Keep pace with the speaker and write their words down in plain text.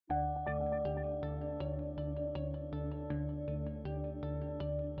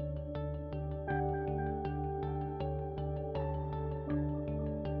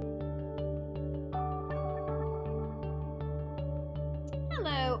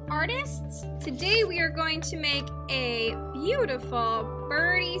Hello artists! Today we are going to make a beautiful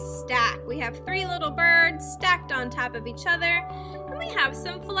birdie stack. We have 3 little birds stacked on top of each other, and we have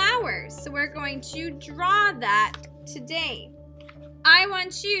some flowers. So we're going to draw that today. I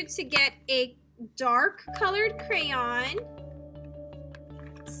want you to get a dark colored crayon.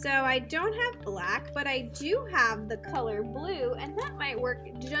 So I don't have black, but I do have the color blue, and that might work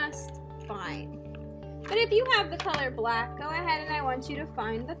just fine. But if you have the color black, go ahead and I want you to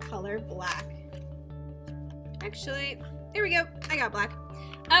find the color black. Actually, there we go. I got black.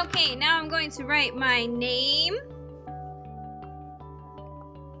 Okay, now I'm going to write my name.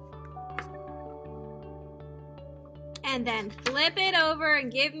 And then flip it over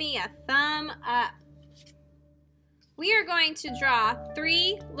and give me a thumb up. We are going to draw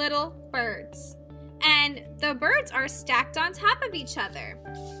 3 little birds. And the birds are stacked on top of each other.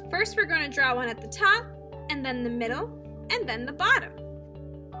 First, we're going to draw one at the top, and then the middle, and then the bottom.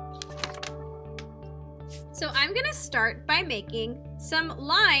 So I'm going to start by making some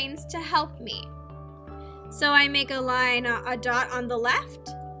lines to help me. So I make a line, a dot on the left,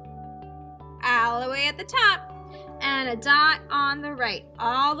 all the way at the top, and a dot on the right,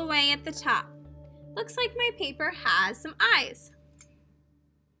 all the way at the top. Looks like my paper has some eyes.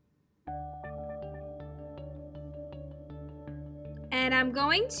 And I'm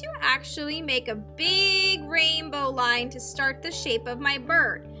going to actually make a big rainbow line to start the shape of my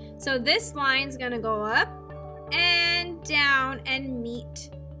bird. So this line's gonna go up and down and meet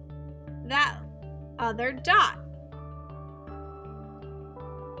that other dot.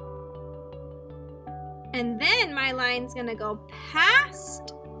 And then my line's gonna go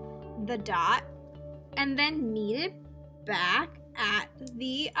past the dot and then meet it back at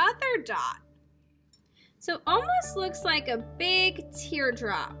the other dot. So almost looks like a big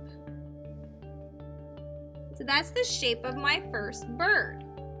teardrop. So that's the shape of my first bird.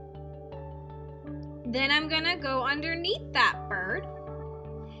 Then I'm gonna go underneath that bird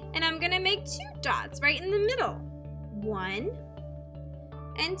and I'm gonna make 2 dots right in the middle. 1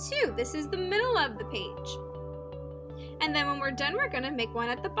 and 2. This is the middle of the page. And then when we're done, we're gonna make 1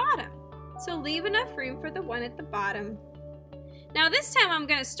 at the bottom. So leave enough room for the 1 at the bottom. Now this time I'm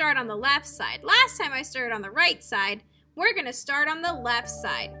going to start on the left side. Last time I started on the right side. We're going to start on the left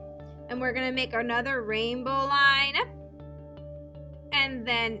side. And we're going to make another rainbow line up. And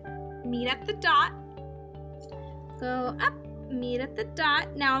then meet at the dot. Go up, meet at the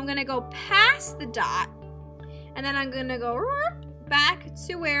dot. Now I'm going to go past the dot. And then I'm going to go back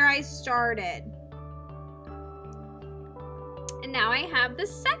to where I started. And now I have the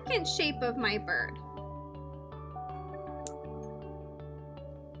second shape of my bird.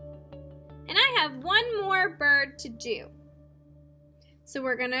 And I have 1 more bird to do. So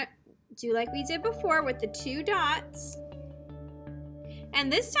we're gonna do like we did before with the 2 dots.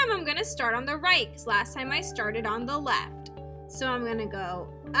 And this time I'm gonna start on the right, because last time I started on the left. So I'm gonna go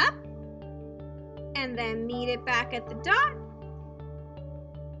up and then meet it back at the dot.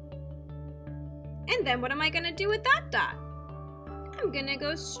 And then what am I gonna do with that dot? I'm gonna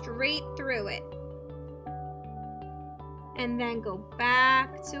go straight through it. And then go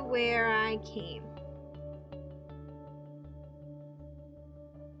back to where I came.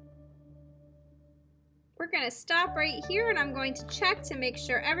 We're going to stop right here and I'm going to check to make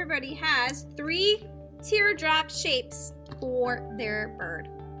sure everybody has 3 teardrop shapes for their bird.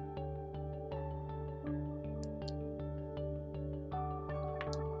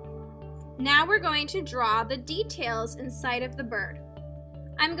 Now we're going to draw the details inside of the bird.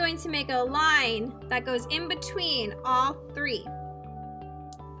 I'm going to make a line that goes in between all 3.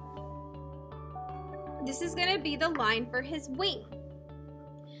 This is going to be the line for his wing.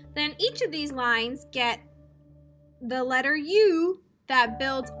 Then each of these lines get the letter U that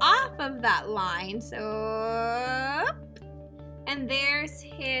builds off of that line. So, and there's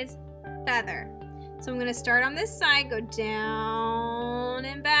his feather. So I'm going to start on this side, go down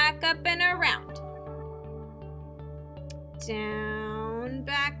and back up and around. Down,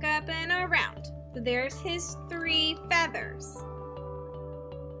 back up and around. So there's his 3 feathers.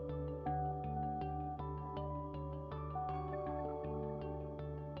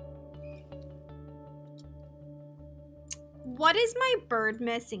 What is my bird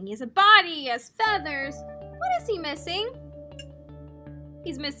missing? He has a body, he has feathers. What is he missing?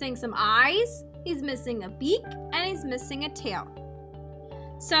 He's missing some eyes, he's missing a beak, and he's missing a tail.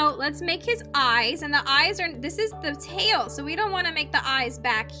 So let's make his eyes, and the eyes are, this is the tail, so we don't want to make the eyes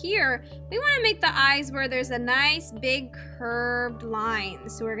back here. We want to make the eyes where there's a nice big curved line.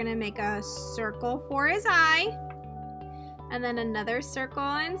 So we're going to make a circle for his eye, and then another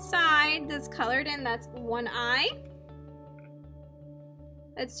circle inside that's colored in, that's 1 eye.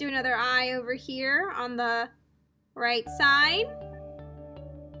 Let's do another eye over here on the right side.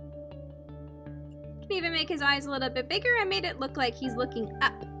 Can even make his eyes a little bit bigger. I made it look like he's looking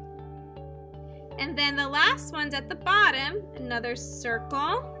up. And then the last one's at the bottom, another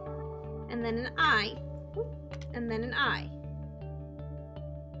circle, and then an eye, and then an eye.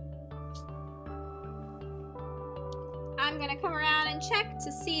 I'm gonna come around and check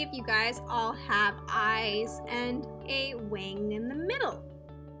to see if you guys all have eyes and a wing in the middle.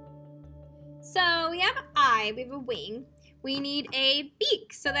 So we have an eye, we have a wing. We need a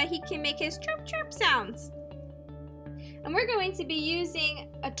beak so that he can make his chirp chirp sounds. And we're going to be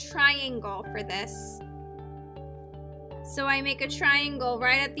using a triangle for this. So I make a triangle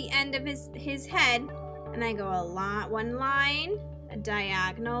right at the end of his head, and I go one line, a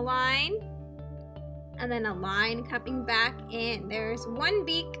diagonal line, and then a line coming back in. There's one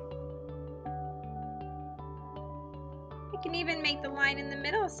beak. I can even make the line in the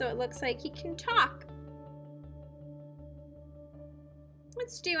middle so it looks like he can talk.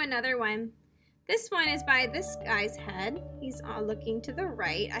 Let's do another one. This one is by this guy's head. He's all looking to the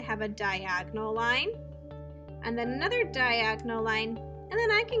right. I have a diagonal line, and then another diagonal line, and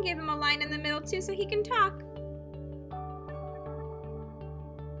then I can give him a line in the middle too so he can talk.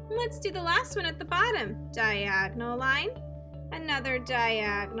 Let's do the last one at the bottom. Diagonal line, another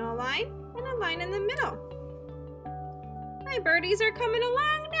diagonal line, and a line in the middle. My birdies are coming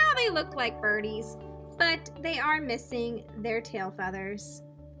along. Now they look like birdies, but they are missing their tail feathers.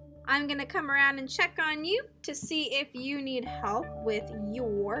 I'm gonna come around and check on you to see if you need help with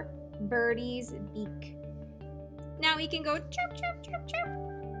your birdie's beak. Now we can go chirp, chirp, chirp, chirp.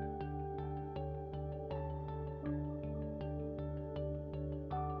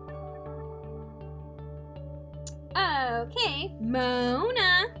 Okay,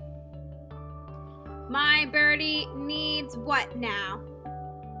 Mona. My birdie needs what now?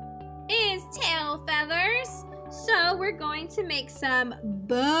 Is tail feathers. So we're going to make some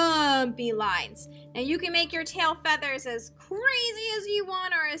bumpy lines. Now you can make your tail feathers as crazy as you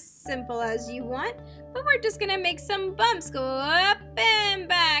want or as simple as you want, but we're just gonna make some bumps. Go up and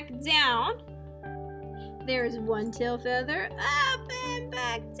back down. There's one tail feather, up and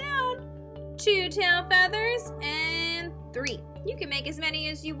back down. Two tail feathers, and three. You can make as many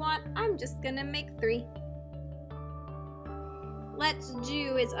as you want. I'm just gonna make three. Let's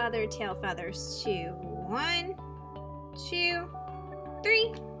do his other tail feathers too. 1, 2,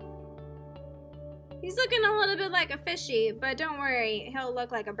 3. He's looking a little bit like a fishy, but don't worry, he'll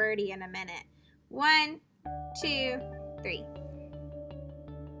look like a birdie in a minute. 1, 2, 3.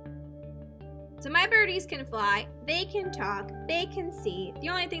 So my birdies can fly, they can talk, they can see. The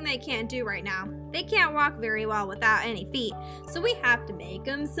only thing they can't do right now, they can't walk very well without any feet. So we have to make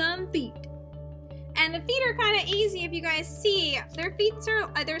them some feet. And the feet are kind of easy if you guys see. Their feet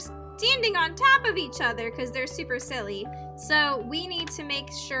are, they're standing on top of each other because they're super silly. So we need to make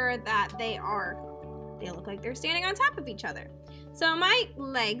sure that they look like they're standing on top of each other. So my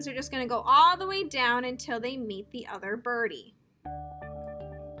legs are just gonna go all the way down until they meet the other birdie.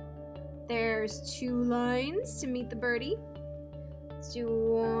 There's 2 lines to meet the birdie. Let's do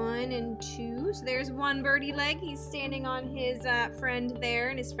 1 and 2. So there's one birdie leg. He's standing on his friend there,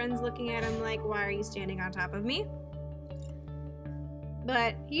 and his friend's looking at him like, why are you standing on top of me?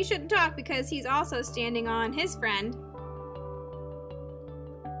 But he shouldn't talk because he's also standing on his friend.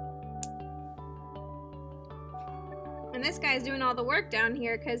 And this guy's doing all the work down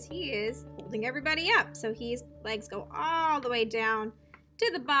here because he is holding everybody up. So his legs go all the way down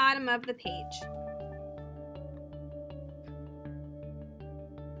to the bottom of the page.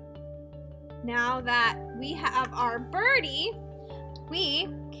 Now that we have our birdie, we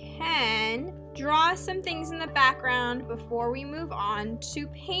can draw some things in the background before we move on to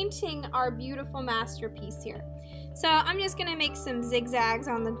painting our beautiful masterpiece here. So I'm just gonna make some zigzags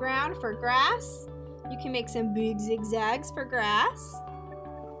on the ground for grass. You can make some big zigzags for grass.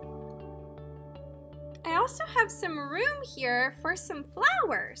 I also have some room here for some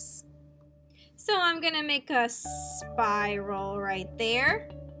flowers. So I'm gonna make a spiral right there.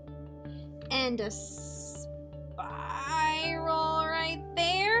 And a spiral right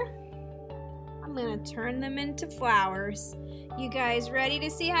there. I'm gonna turn them into flowers. You guys ready to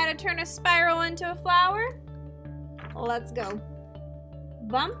see how to turn a spiral into a flower? Let's go.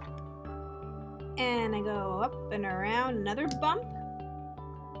 Bump. And I go up and around, another bump.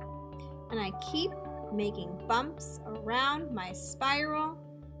 And I keep making bumps around my spiral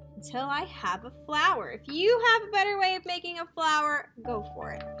until I have a flower. If you have a better way of making a flower, go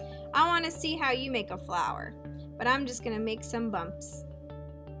for it. I want to see how you make a flower, but I'm just gonna make some bumps.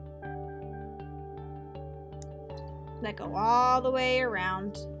 that go all the way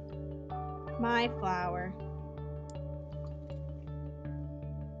around my flower.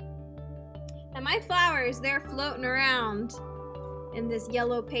 And my flowers, they're floating around in this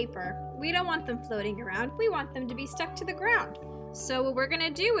yellow paper. We don't want them floating around. We want them to be stuck to the ground. So what we're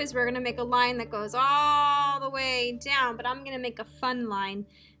gonna do is we're gonna make a line that goes all the way down, but I'm gonna make a fun line,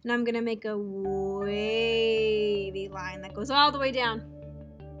 and I'm gonna make a wavy line that goes all the way down.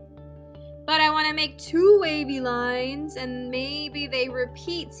 But I wanna make 2 wavy lines, and maybe they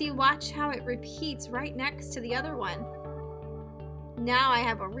repeat. See, watch how it repeats right next to the other one. Now I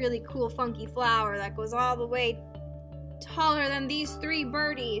have a really cool funky flower that goes all the way taller than these 3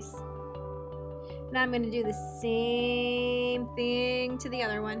 birdies. And I'm going to do the same thing to the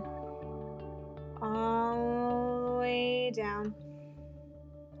other one. All the way down.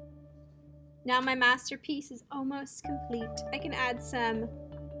 Now my masterpiece is almost complete. I can add some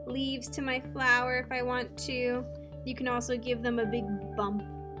leaves to my flower if I want to. You can also give them a big bump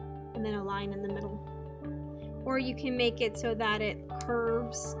and then a line in the middle. Or you can make it so that it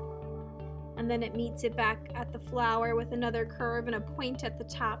curves and then it meets it back at the flower with another curve and a point at the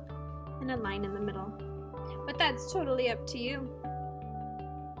top and a line in the middle. But that's totally up to you.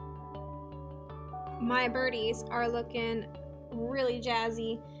 My birdies are looking really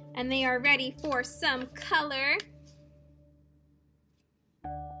jazzy and they are ready for some color.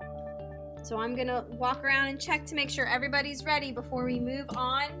 So I'm gonna walk around and check to make sure everybody's ready before we move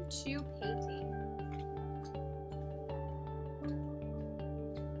on to painting.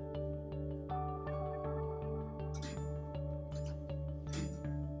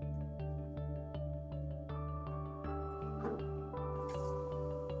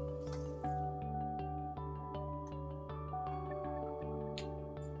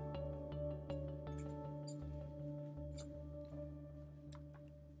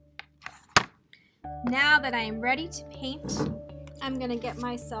 Now that I am ready to paint, I'm gonna get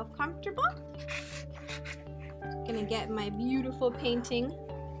myself comfortable. Gonna get my beautiful painting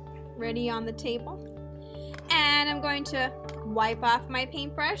ready on the table. And I'm going to wipe off my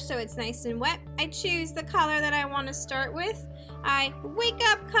paintbrush so it's nice and wet. I choose the color that I want to start with. I wake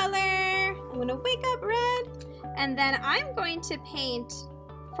up color. I'm gonna wake up red. And then I'm going to paint.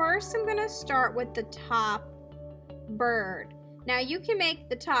 First, I'm gonna start with the top bird. Now you can make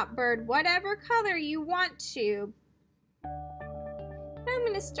the top bird whatever color you want to. I'm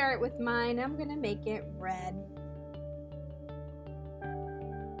going to start with mine. I'm going to make it red.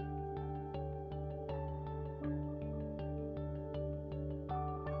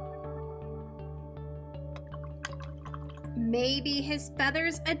 Maybe his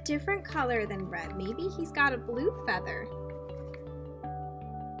feather's a different color than red. Maybe he's got a blue feather.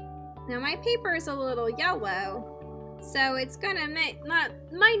 Now my paper is a little yellow. So it's gonna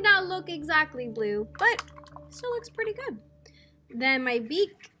might not look exactly blue, but still looks pretty good. Then my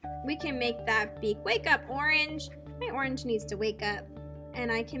beak, we can make that beak wake up orange. My orange needs to wake up,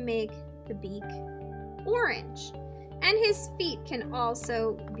 and I can make the beak orange. And his feet can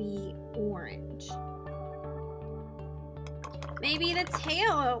also be orange. Maybe the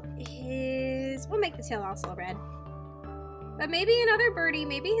tail we'll make the tail also red. But maybe another birdie,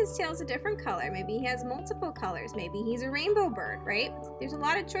 maybe his tail's a different color. Maybe he has multiple colors. Maybe he's a rainbow bird, right? There's a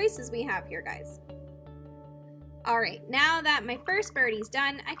lot of choices we have here, guys. All right, now that my first birdie's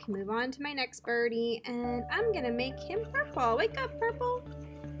done, I can move on to my next birdie, and I'm gonna make him purple. Wake up, purple.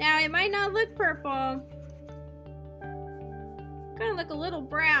 Now, it might not look purple. It's gonna look a little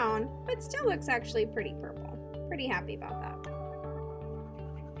brown, but still looks actually pretty purple. Pretty happy about that.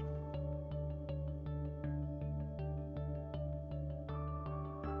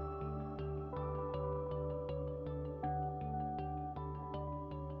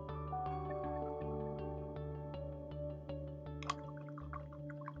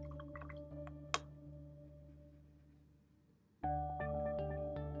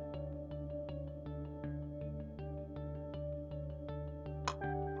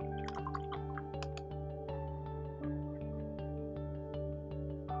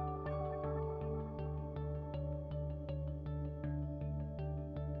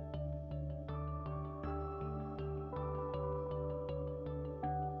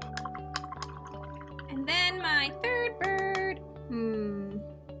 And then my third bird.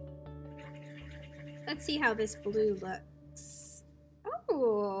 Let's see how this blue looks.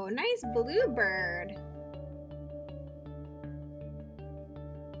 Oh, nice blue bird.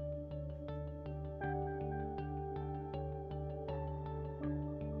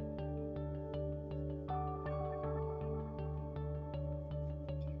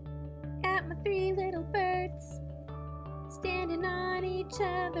 Got my 3 little birds standing on each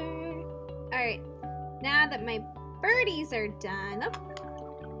other. All right. Now that my birdies are done.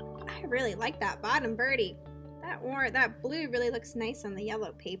 Oh, I really like that bottom birdie. That blue really looks nice on the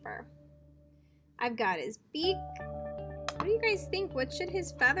yellow paper. I've got his beak. What do you guys think? What should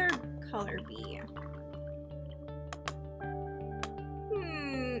his feather color be?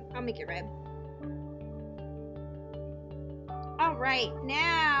 I'll make it red. All right,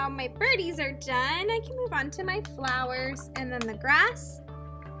 now my birdies are done. I can move on to my flowers and then the grass.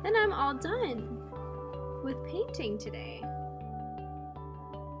 Then I'm all done with painting today.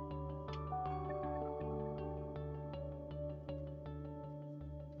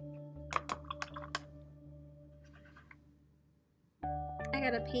 I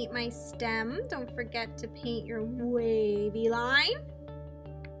gotta paint my stem. Don't forget to paint your wavy line.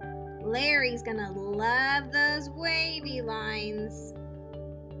 Larry's gonna love those wavy lines.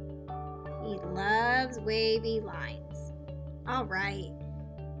 He loves wavy lines. All right.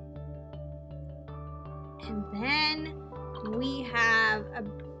 And then we have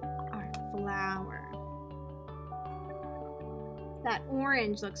our flower. That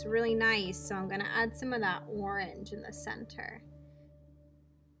orange looks really nice, so I'm gonna add some of that orange in the center.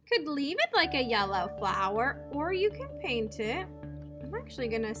 Could leave it like a yellow flower, or you can paint it. I'm actually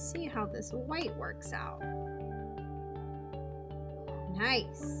gonna see how this white works out.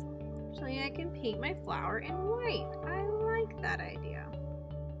 Nice. Actually, I can paint my flower in white. I like that idea.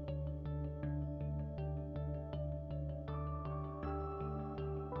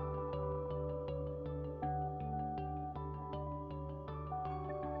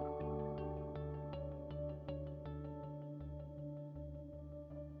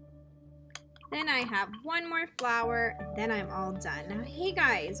 Then I have one more flower, and then I'm all done. Now, hey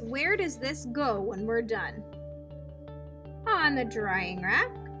guys, where does this go when we're done? On the drying rack.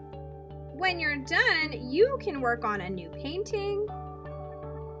 When you're done, you can work on a new painting.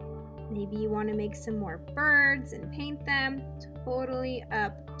 Maybe you want to make some more birds and paint them. Totally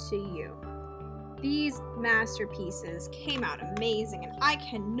up to you. These masterpieces came out amazing, and I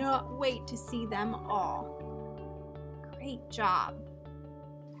cannot wait to see them all. Great job.